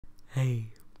Hey,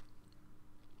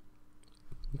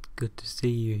 good to see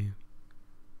you.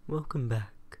 Welcome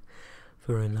back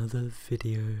for another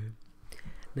video.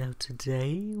 Now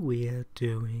today we are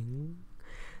doing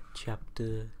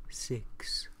chapter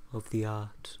 6 of the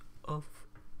art of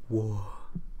war.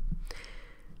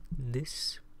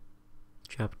 This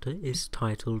chapter is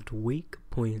titled Weak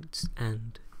Points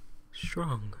and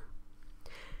Strong.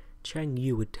 Chang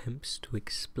Yu attempts to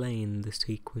explain the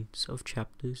sequence of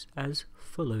chapters as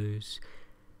follows.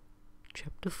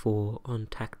 Chapter 4 on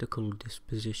tactical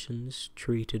dispositions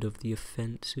treated of the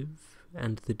offensive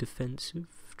and the defensive.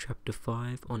 Chapter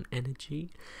 5 on energy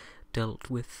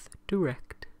dealt with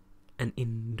direct and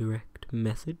indirect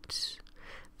methods.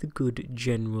 The good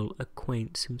general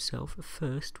acquaints himself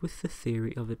first with the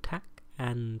theory of attack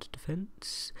and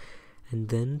defense, and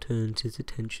then turns his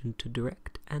attention to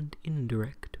direct and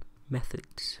indirect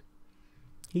methods.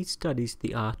 He studies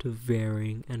the art of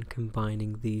varying and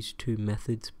combining these two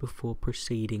methods before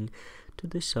proceeding to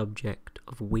the subject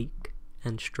of weak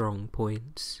and strong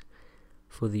points,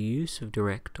 for the use of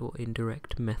direct or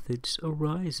indirect methods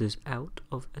arises out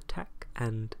of attack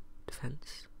and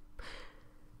defense,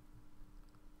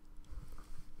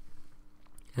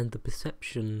 and the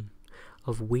perception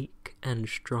of weak and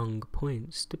strong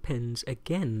points depends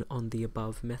again on the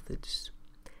above methods.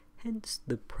 Hence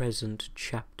the present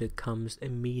chapter comes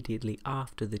immediately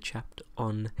after the chapter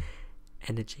on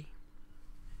energy.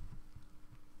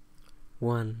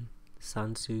 1.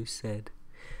 Sun Tzu said,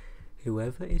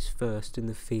 "Whoever is first in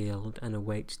the field and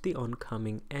awaits the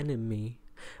oncoming enemy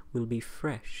will be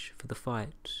fresh for the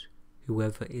fight.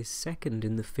 Whoever is second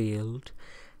in the field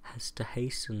has to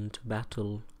hasten to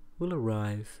battle, will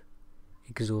arrive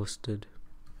exhausted."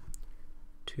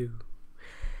 2.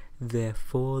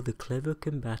 Therefore the clever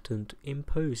combatant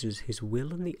imposes his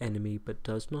will on the enemy, but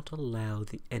does not allow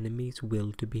the enemy's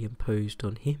will to be imposed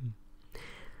on him.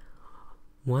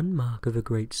 One mark of a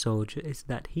great soldier is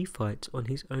that he fights on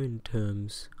his own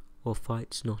terms, or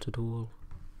fights not at all.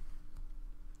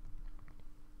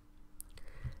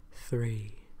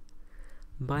 3.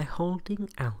 By holding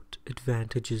out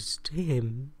advantages to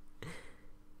him,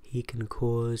 he can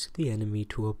cause the enemy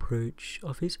to approach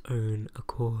of his own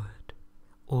accord,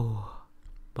 or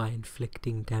by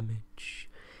inflicting damage,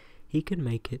 he can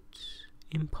make it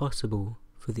impossible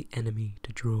for the enemy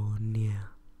to draw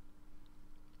near.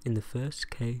 In the first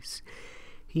case,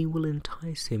 he will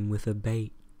entice him with a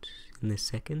bait. In the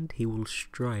second, he will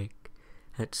strike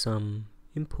at some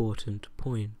important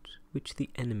point which the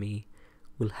enemy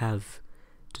will have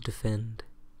to defend.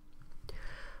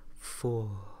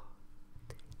 4.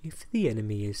 If the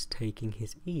enemy is taking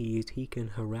his ease, he can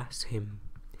harass him.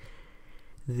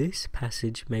 This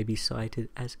passage may be cited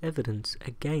as evidence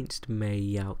against Mei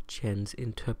Yao Chen's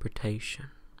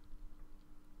interpretation.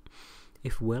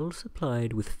 If well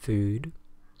supplied with food,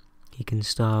 he can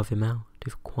starve him out.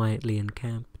 If quietly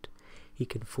encamped, he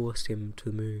can force him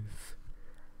to move.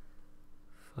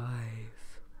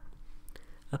 5.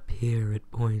 Appear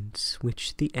at points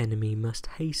which the enemy must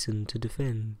hasten to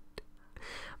defend.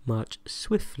 March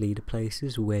swiftly to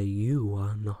places where you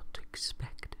are not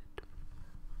expected.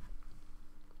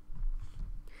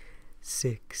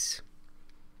 6.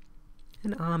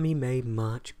 An army may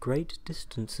march great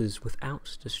distances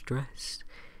without distress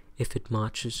if it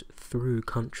marches through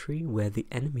country where the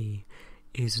enemy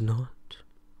is not.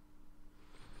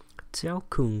 Cao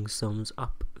Kung sums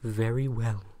up very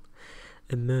well.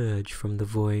 Emerge from the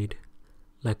void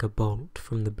like a bolt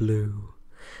from the blue.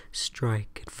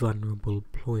 Strike at vulnerable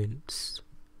points.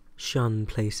 Shun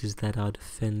places that are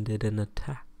defended and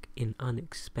attack in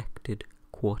unexpected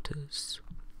quarters.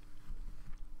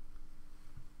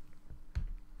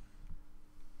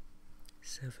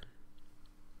 7.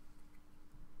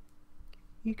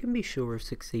 You can be sure of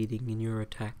succeeding in your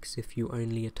attacks if you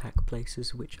only attack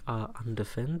places which are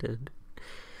undefended.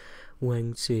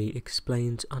 Wang Tzu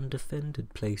explains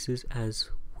undefended places as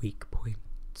weak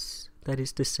points. That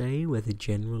is to say, where the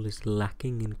general is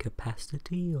lacking in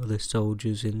capacity or the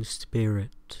soldiers in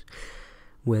spirit,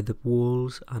 where the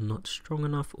walls are not strong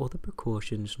enough or the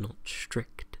precautions not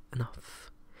strict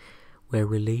enough, where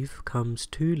relief comes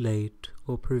too late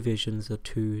or provisions are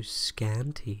too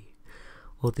scanty,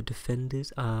 or the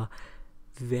defenders are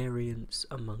variants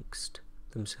amongst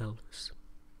themselves.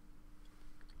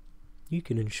 You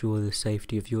can ensure the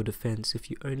safety of your defense if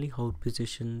you only hold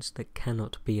positions that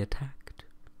cannot be attacked,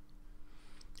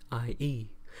 i.e.,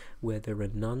 where there are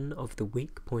none of the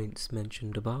weak points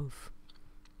mentioned above.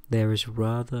 There is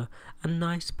rather a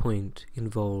nice point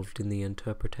involved in the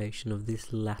interpretation of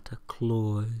this latter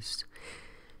clause.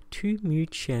 Tu Mu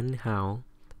Chen Hao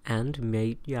and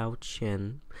Mei Yao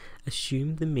Chen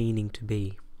assume the meaning to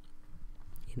be,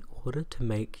 in order to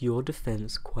make your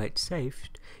defense quite safe,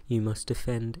 you must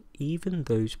defend even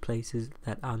those places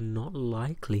that are not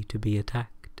likely to be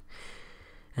attacked.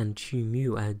 And Chu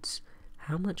Mu adds,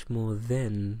 how much more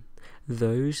then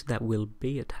those that will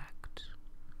be attacked?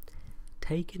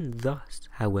 Taken thus,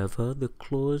 however, the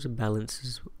clause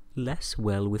balances less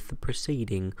well with the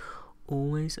preceding,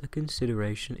 always a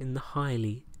consideration in the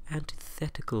highly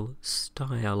antithetical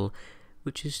style,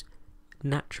 which is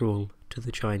natural to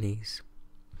the Chinese.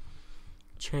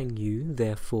 Chang Yu,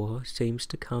 therefore, seems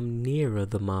to come nearer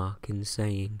the mark in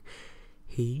saying,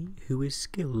 he who is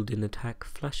skilled in attack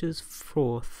flashes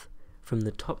forth from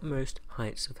the topmost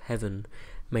heights of heaven,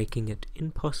 making it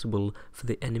impossible for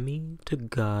the enemy to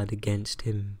guard against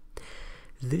him.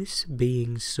 This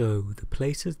being so, the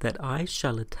places that I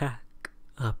shall attack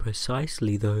are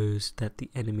precisely those that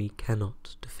the enemy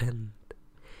cannot defend.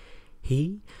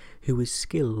 He who is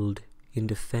skilled in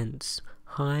defense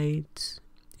hides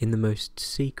in the most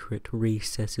secret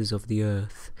recesses of the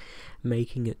earth,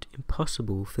 making it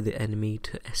impossible for the enemy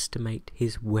to estimate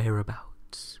his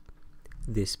whereabouts.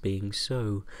 This being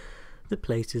so, the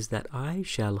places that I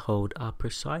shall hold are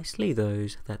precisely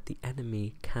those that the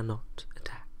enemy cannot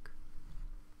attack.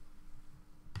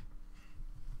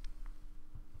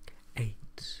 8.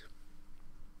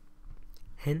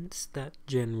 Hence that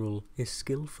general is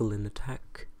skillful in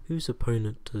attack, whose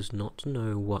opponent does not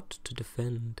know what to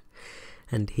defend,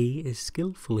 and he is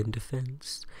skillful in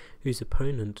defense, whose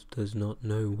opponent does not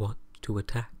know what to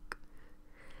attack.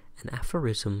 An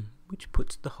aphorism which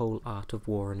puts the whole art of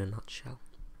war in a nutshell.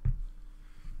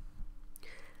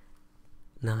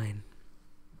 9.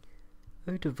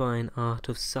 O divine art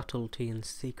of subtlety and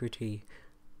secrecy,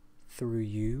 through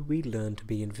you we learn to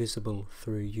be invisible,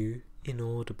 through you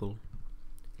inaudible,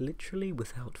 literally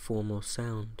without form or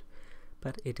sound,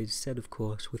 but it is said, of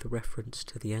course, with reference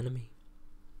to the enemy,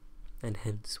 and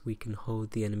hence we can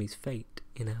hold the enemy's fate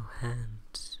in our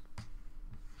hands.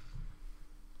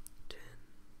 10.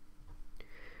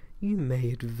 You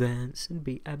may advance and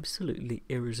be absolutely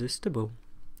irresistible.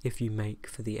 If you make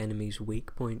for the enemy's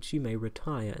weak points, you may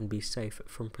retire and be safe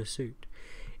from pursuit,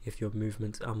 if your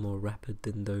movements are more rapid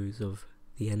than those of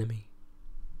the enemy.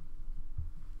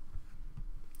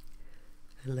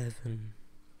 11.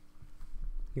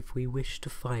 If we wish to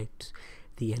fight,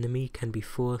 the enemy can be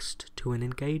forced to an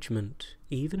engagement,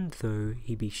 even though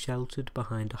he be sheltered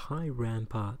behind a high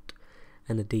rampart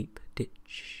and a deep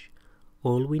ditch.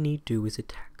 All we need do is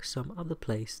attack some other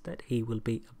place that he will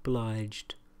be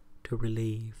obliged to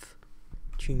relieve.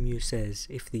 Chu Mu says,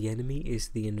 if the enemy is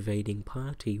the invading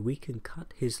party, we can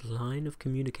cut his line of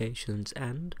communications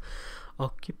and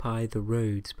occupy the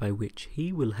roads by which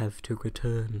he will have to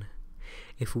return.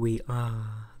 If we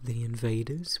are the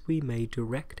invaders, we may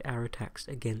direct our attacks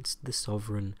against the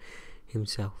sovereign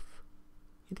himself.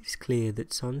 It is clear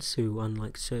that Sun Tzu,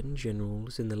 unlike certain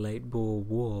generals in the late Boer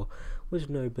War, was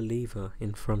no believer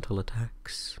in frontal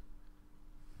attacks.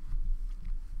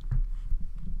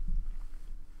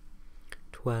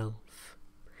 12.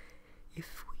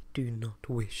 If we do not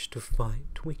wish to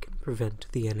fight, we can prevent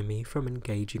the enemy from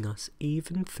engaging us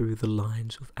even through the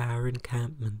lines of our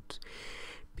encampment.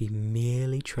 Be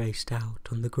merely traced out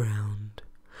on the ground.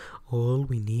 All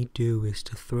we need do is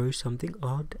to throw something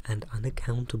odd and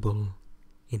unaccountable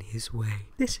in his way.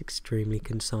 This extremely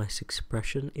concise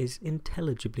expression is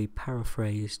intelligibly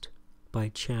paraphrased by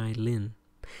Chai Lin,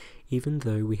 even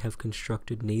though we have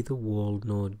constructed neither wall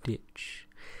nor ditch.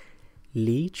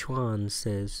 Li Chuan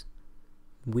says,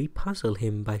 we puzzle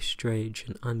him by strange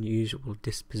and unusual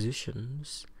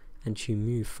dispositions, and Chu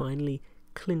Mu finally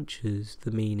clinches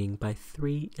the meaning by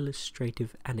 3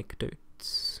 illustrative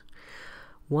anecdotes.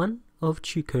 One of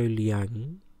Chuko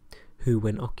Liang, who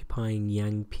when occupying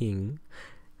Yangping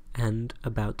and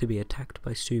about to be attacked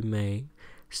by Su Mei,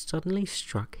 suddenly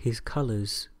struck his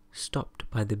colours, stopped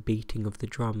by the beating of the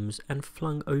drums, and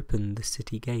flung open the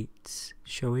city gates,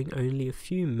 showing only a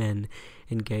few men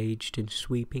engaged in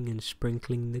sweeping and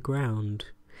sprinkling the ground.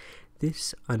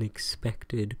 This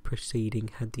unexpected proceeding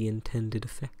had the intended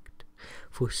effect,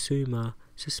 for Suma,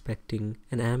 suspecting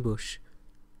an ambush,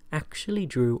 actually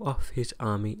drew off his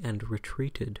army and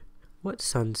retreated. What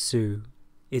Sun Tzu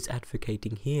is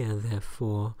advocating here,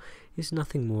 therefore, is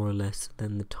nothing more or less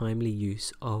than the timely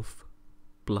use of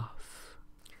bluff.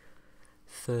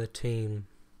 13.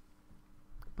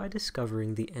 By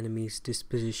discovering the enemy's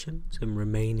dispositions and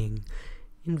remaining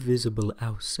invisible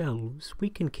ourselves, we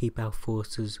can keep our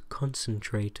forces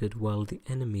concentrated while the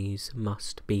enemy's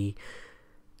must be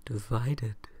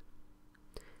divided.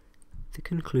 The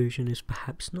conclusion is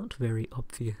perhaps not very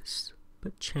obvious,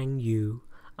 but Chang Yu,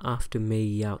 after Mei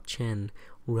Yao Chen,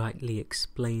 rightly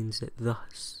explains it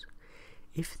thus: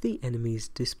 if the enemy's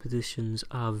dispositions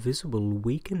are visible,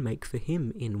 we can make for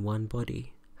him in one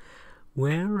body,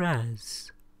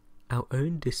 whereas our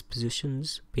own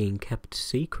dispositions being kept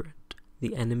secret,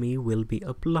 the enemy will be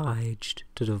obliged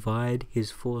to divide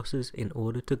his forces in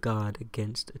order to guard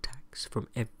against attacks from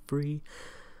every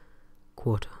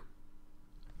quarter.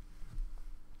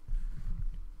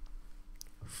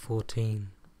 14.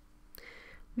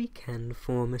 We can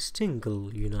form a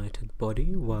single united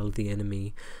body while the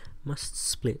enemy must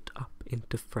split up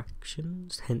into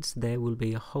fractions, hence there will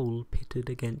be a whole pitted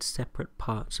against separate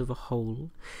parts of a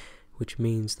whole, which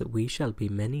means that we shall be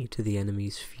many to the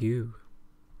enemy's few.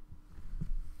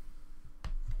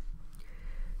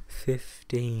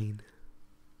 15.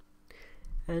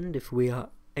 And if we are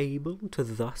able to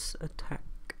thus attack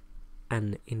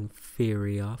an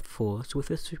inferior force with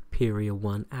a superior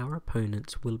one, our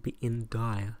opponents will be in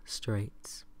dire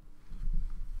straits.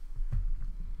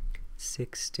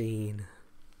 16.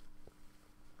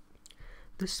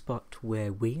 The spot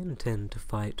where we intend to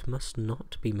fight must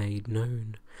not be made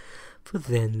known, for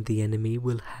then the enemy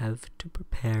will have to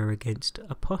prepare against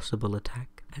a possible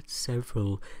attack at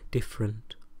several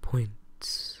different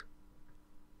points.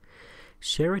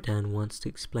 Sheridan wants to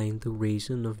explain the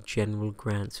reason of General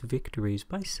Grant's victories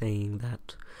by saying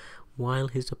that while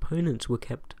his opponents were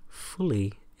kept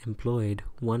fully employed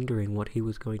wondering what he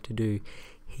was going to do,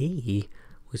 he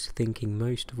was thinking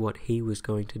most of what he was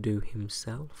going to do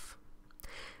himself,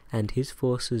 and his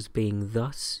forces being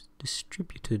thus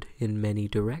distributed in many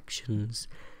directions,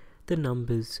 the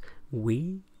numbers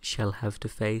we shall have to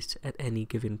face at any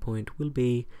given point will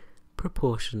be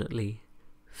proportionately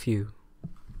few.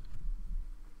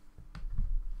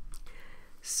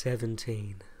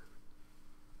 17.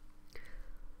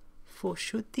 For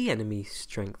should the enemy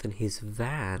strengthen his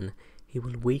van, he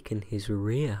will weaken his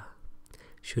rear.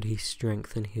 Should he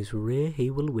strengthen his rear, he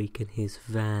will weaken his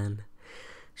van.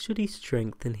 Should he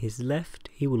strengthen his left,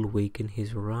 he will weaken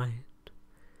his right.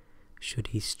 Should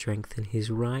he strengthen his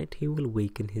right, he will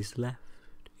weaken his left.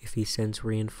 If he sends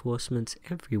reinforcements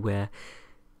everywhere,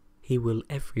 he will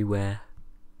everywhere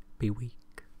be weak.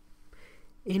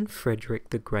 In Frederick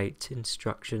the Great's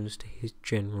instructions to his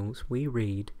generals we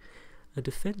read, a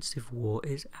defensive war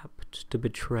is apt to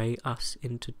betray us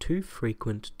into too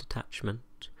frequent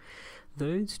detachment.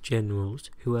 Those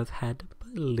generals who have had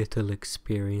but little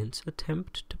experience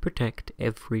attempt to protect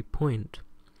every point,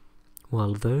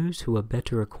 while those who are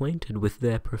better acquainted with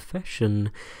their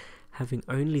profession, having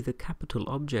only the capital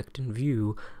object in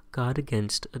view, guard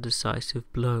against a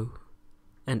decisive blow,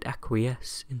 and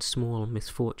acquiesce in small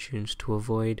misfortunes to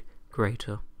avoid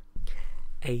greater.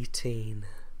 18.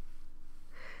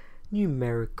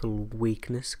 Numerical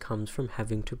weakness comes from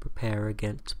having to prepare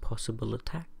against possible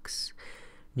attacks.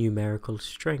 Numerical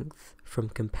strength from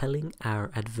compelling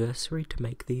our adversary to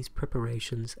make these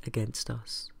preparations against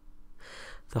us.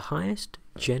 The highest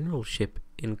generalship,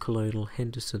 in Colonel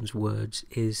Henderson's words,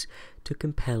 is to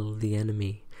compel the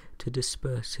enemy to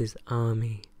disperse his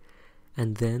army,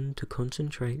 and then to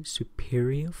concentrate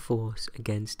superior force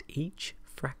against each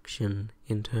fraction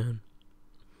in turn.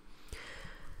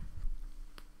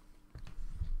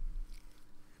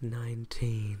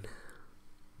 19.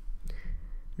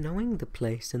 Knowing the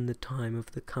place and the time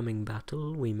of the coming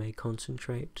battle, we may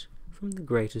concentrate from the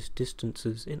greatest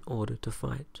distances in order to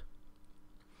fight.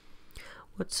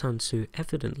 What Sun Tzu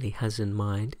evidently has in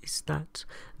mind is that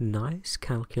nice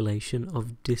calculation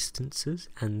of distances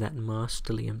and that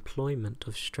masterly employment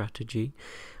of strategy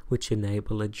which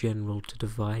enable a general to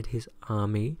divide his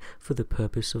army for the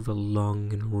purpose of a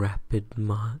long and rapid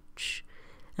march,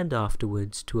 and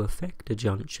afterwards to effect a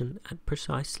junction at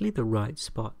precisely the right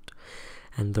spot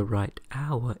and the right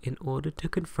hour in order to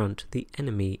confront the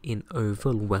enemy in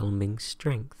overwhelming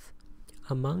strength.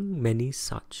 Among many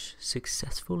such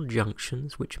successful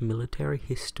junctions which military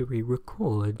history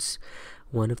records,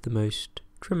 one of the most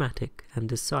dramatic and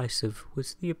decisive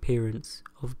was the appearance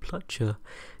of Blücher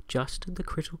just at the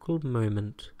critical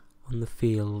moment on the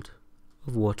field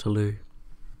of Waterloo.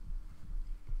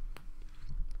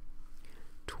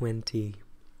 20.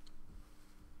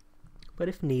 But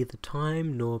if neither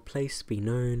time nor place be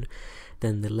known,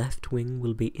 then the left wing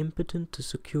will be impotent to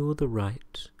secure the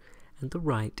right, and the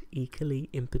right equally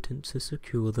impotent to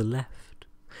secure the left,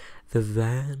 the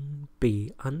van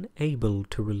be unable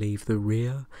to relieve the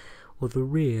rear, or the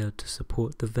rear to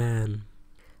support the van.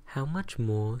 How much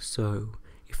more so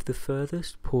if the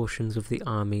furthest portions of the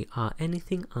army are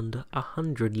anything under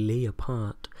 100 li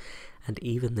apart, and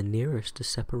even the nearest are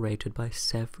separated by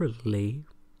several li?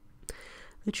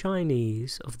 The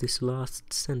Chinese of this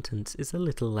last sentence is a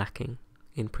little lacking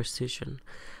in precision,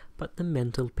 but the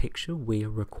mental picture we are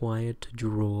required to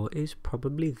draw is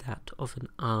probably that of an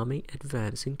army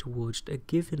advancing towards a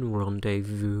given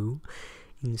rendezvous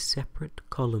in separate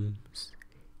columns,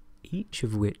 each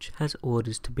of which has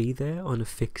orders to be there on a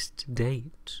fixed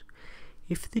date.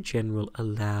 If the general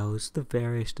allows the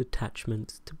various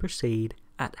detachments to proceed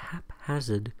at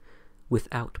haphazard,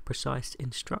 without precise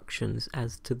instructions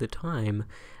as to the time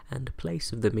and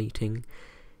place of the meeting,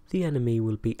 the enemy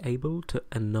will be able to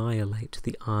annihilate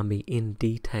the army in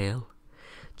detail.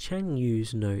 Chang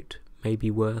Yu's note may be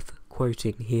worth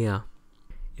quoting here.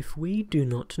 If we do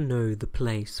not know the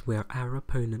place where our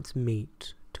opponents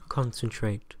meet to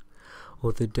concentrate,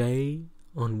 or the day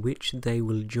on which they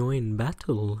will join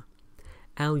battle,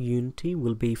 our unity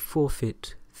will be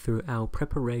forfeit through our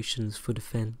preparations for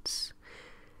defense,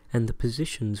 and the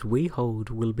positions we hold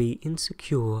will be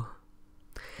insecure.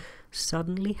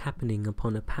 Suddenly happening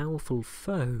upon a powerful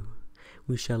foe,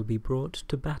 we shall be brought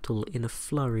to battle in a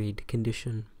flurried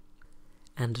condition,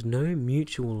 and no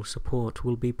mutual support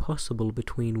will be possible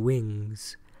between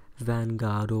wings,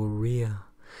 vanguard or rear,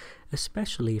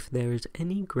 especially if there is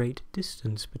any great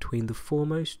distance between the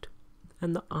foremost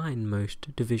and the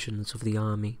hindmost divisions of the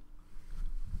army.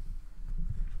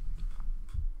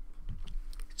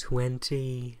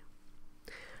 21.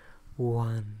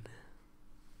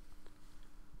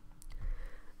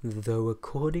 Though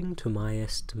according to my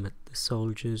estimate the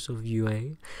soldiers of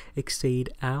Yue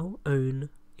exceed our own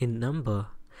in number,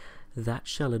 that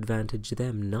shall advantage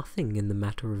them nothing in the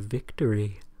matter of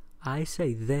victory. I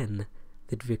say then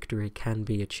that victory can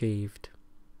be achieved.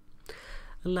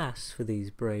 Alas for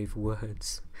these brave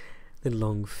words! The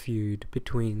long feud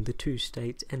between the two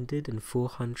states ended in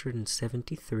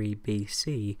 473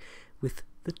 BC with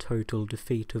the total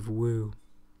defeat of Wu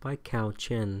by Cao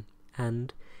Chen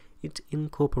and its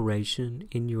incorporation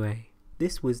in Yue.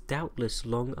 This was doubtless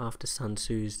long after Sun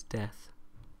Tzu's death.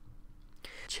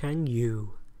 Chang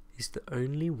Yu is the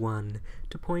only one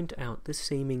to point out the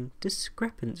seeming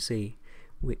discrepancy,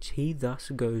 which he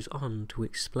thus goes on to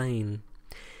explain.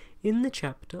 In the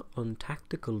chapter on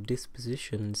tactical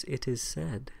dispositions it is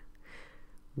said,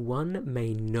 "One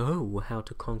may know how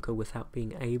to conquer without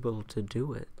being able to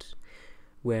do it,"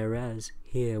 whereas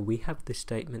here we have the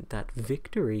statement that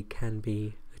victory can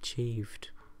be achieved.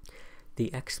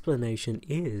 The explanation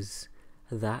is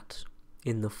that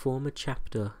in the former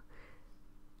chapter,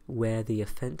 where the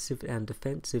offensive and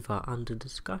defensive are under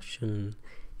discussion,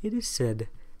 it is said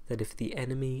that if the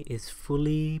enemy is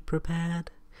fully prepared,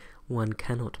 one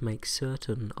cannot make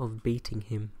certain of beating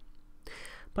him.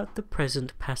 But the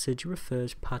present passage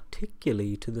refers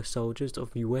particularly to the soldiers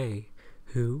of Yue,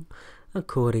 who,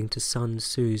 according to Sun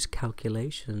Tzu's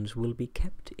calculations, will be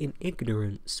kept in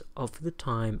ignorance of the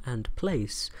time and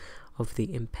place of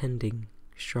the impending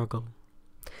struggle.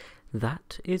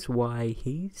 That is why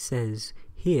he says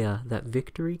here that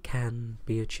victory can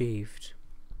be achieved.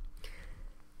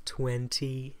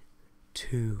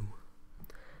 22.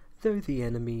 Though the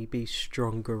enemy be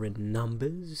stronger in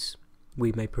numbers,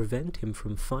 we may prevent him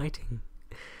from fighting.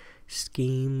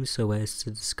 Scheme so as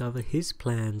to discover his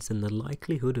plans and the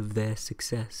likelihood of their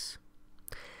success.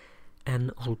 An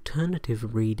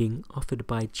alternative reading offered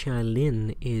by Chia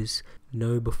Lin is,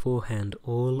 know beforehand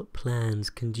all plans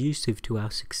conducive to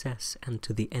our success and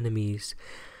to the enemy's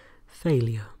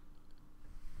failure.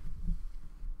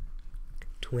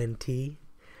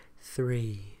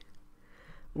 23.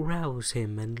 Rouse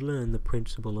him and learn the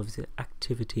principle of the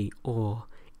activity or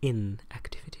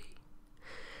inactivity.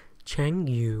 Chang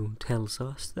Yu tells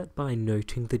us that by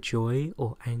noting the joy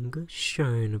or anger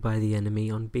shown by the enemy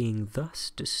on being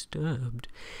thus disturbed,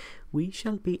 we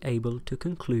shall be able to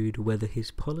conclude whether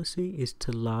his policy is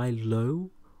to lie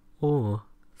low or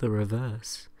the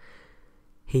reverse.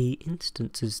 He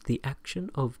instances the action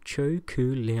of Chou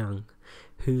Ku Liang,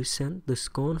 who sent the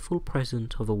scornful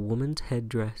present of a woman's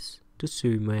headdress to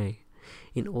Su Mei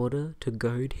in order to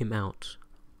goad him out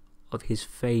of his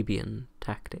Fabian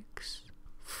tactics.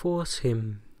 Force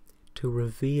him to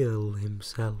reveal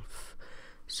himself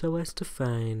so as to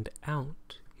find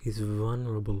out his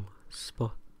vulnerable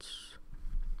spots.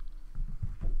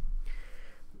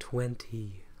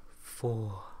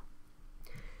 24.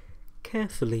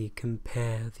 Carefully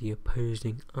compare the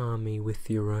opposing army with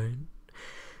your own,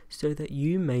 so that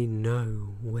you may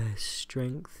know where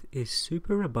strength is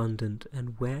superabundant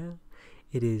and where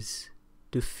it is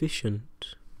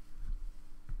deficient.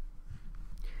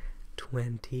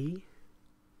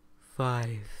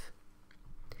 25.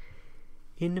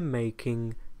 In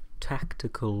making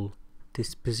tactical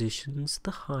dispositions,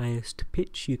 the highest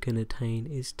pitch you can attain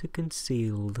is to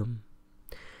conceal them.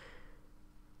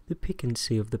 The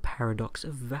piquancy of the paradox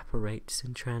evaporates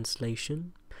in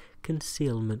translation.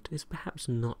 Concealment is perhaps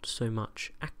not so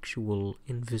much actual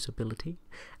invisibility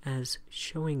as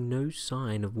showing no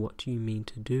sign of what you mean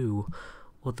to do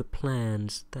or the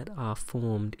plans that are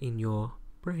formed in your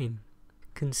brain.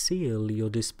 Conceal your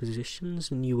dispositions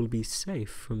and you will be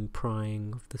safe from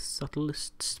prying of the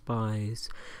subtlest spies,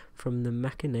 from the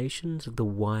machinations of the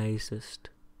wisest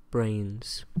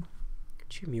brains.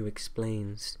 Chimu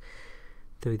explains,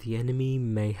 though the enemy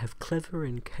may have clever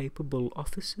and capable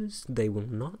officers, they will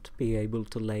not be able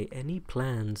to lay any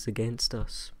plans against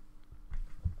us.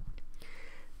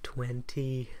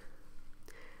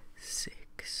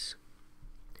 26.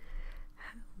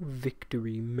 How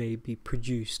victory may be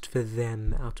produced for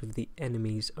them out of the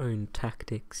enemy's own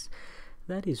tactics,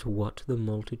 that is what the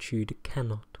multitude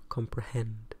cannot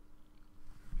comprehend.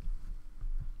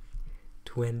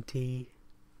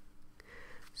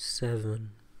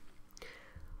 27.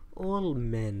 All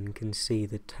men can see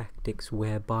the tactics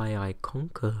whereby I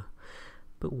conquer,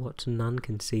 but what none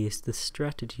can see is the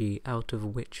strategy out of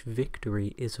which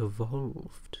victory is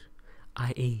evolved,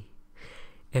 i.e.,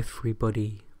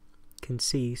 everybody can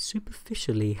see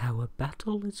superficially how a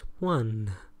battle is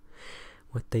won.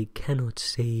 What they cannot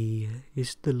see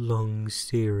is the long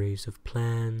series of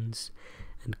plans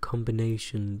and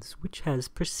combinations which has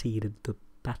preceded the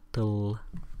battle.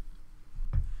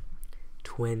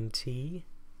 28.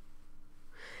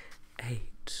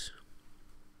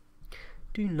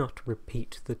 Do not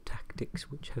repeat the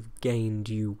tactics which have gained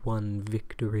you one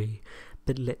victory,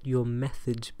 but let your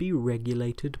methods be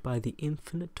regulated by the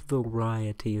infinite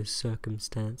variety of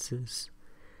circumstances.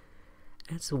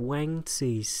 As Wang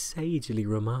Tzi sagely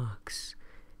remarks,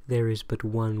 there is but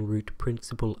one root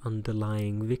principle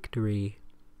underlying victory,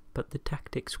 but the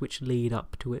tactics which lead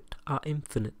up to it are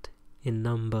infinite in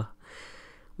number.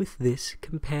 With this,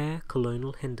 compare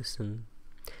Colonel Henderson.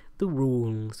 The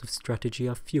rules of strategy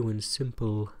are few and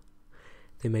simple.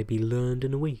 They may be learned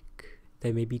in a week.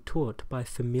 They may be taught by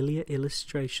familiar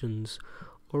illustrations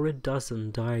or a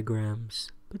dozen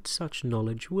diagrams, but such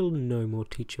knowledge will no more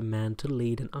teach a man to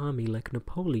lead an army like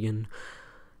Napoleon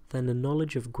than the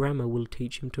knowledge of grammar will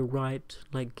teach him to write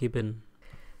like Gibbon.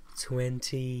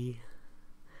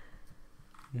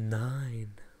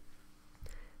 29.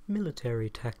 Military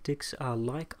tactics are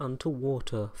like unto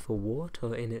water, for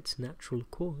water in its natural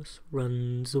course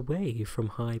runs away from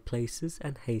high places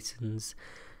and hastens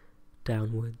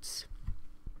downwards.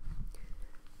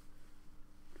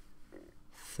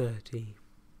 30.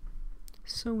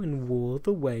 So in war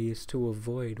the way is to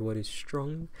avoid what is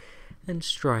strong and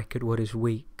strike at what is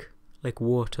weak, like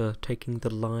water taking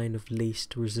the line of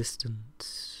least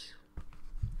resistance.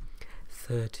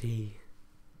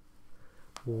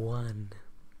 31.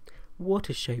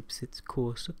 Water shapes its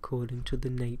course according to the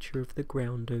nature of the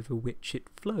ground over which it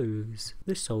flows.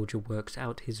 The soldier works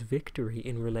out his victory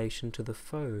in relation to the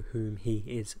foe whom he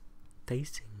is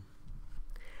facing.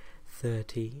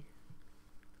 32.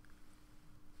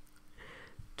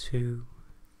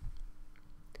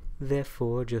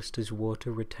 Therefore, just as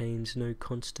water retains no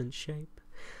constant shape,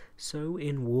 so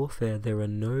in warfare there are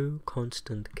no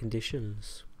constant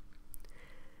conditions.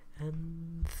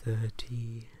 And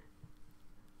 33.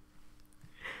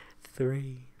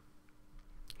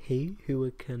 He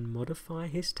who can modify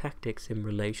his tactics in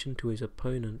relation to his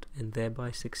opponent and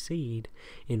thereby succeed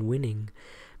in winning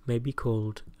may be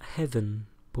called a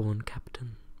heaven-born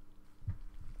captain.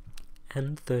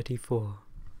 And 34.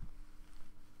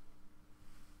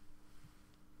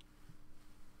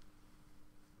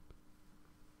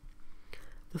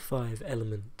 The 5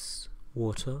 elements,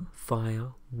 water,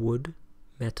 fire, wood,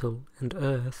 metal, and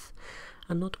earth,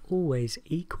 are not always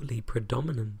equally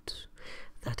predominant.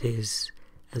 That is,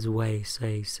 as Wei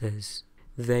Sei says,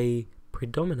 they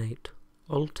predominate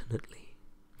alternately.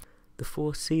 The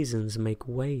 4 seasons make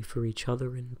way for each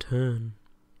other in turn,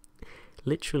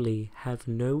 literally have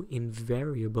no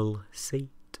invariable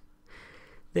seat.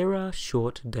 There are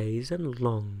short days and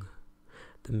long.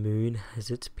 The moon has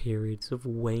its periods of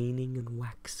waning and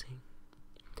waxing.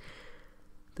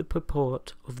 The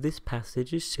purport of this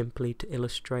passage is simply to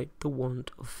illustrate the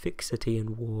want of fixity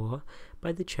in war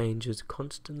by the changes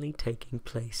constantly taking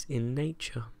place in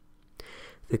nature.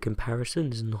 The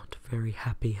comparison is not very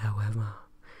happy, however,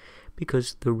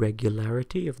 because the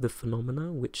regularity of the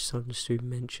phenomena which Sun Tzu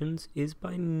mentions is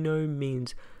by no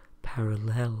means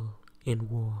parallel in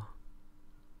war.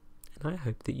 And I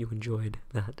hope that you enjoyed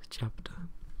that chapter.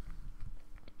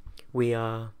 We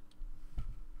are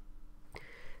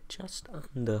just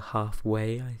under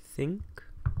halfway, I think.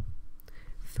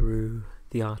 through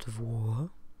the art of war.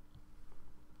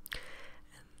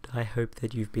 And I hope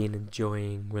that you've been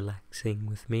enjoying relaxing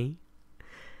with me.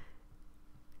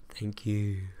 Thank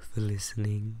you for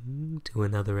listening to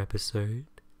another episode.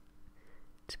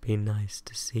 It's been nice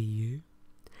to see you,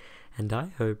 and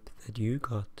I hope that you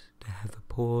got to have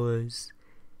a pause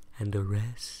and a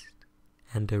rest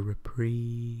and a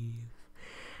reprieve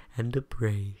and a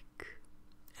break,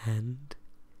 and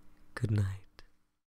good night.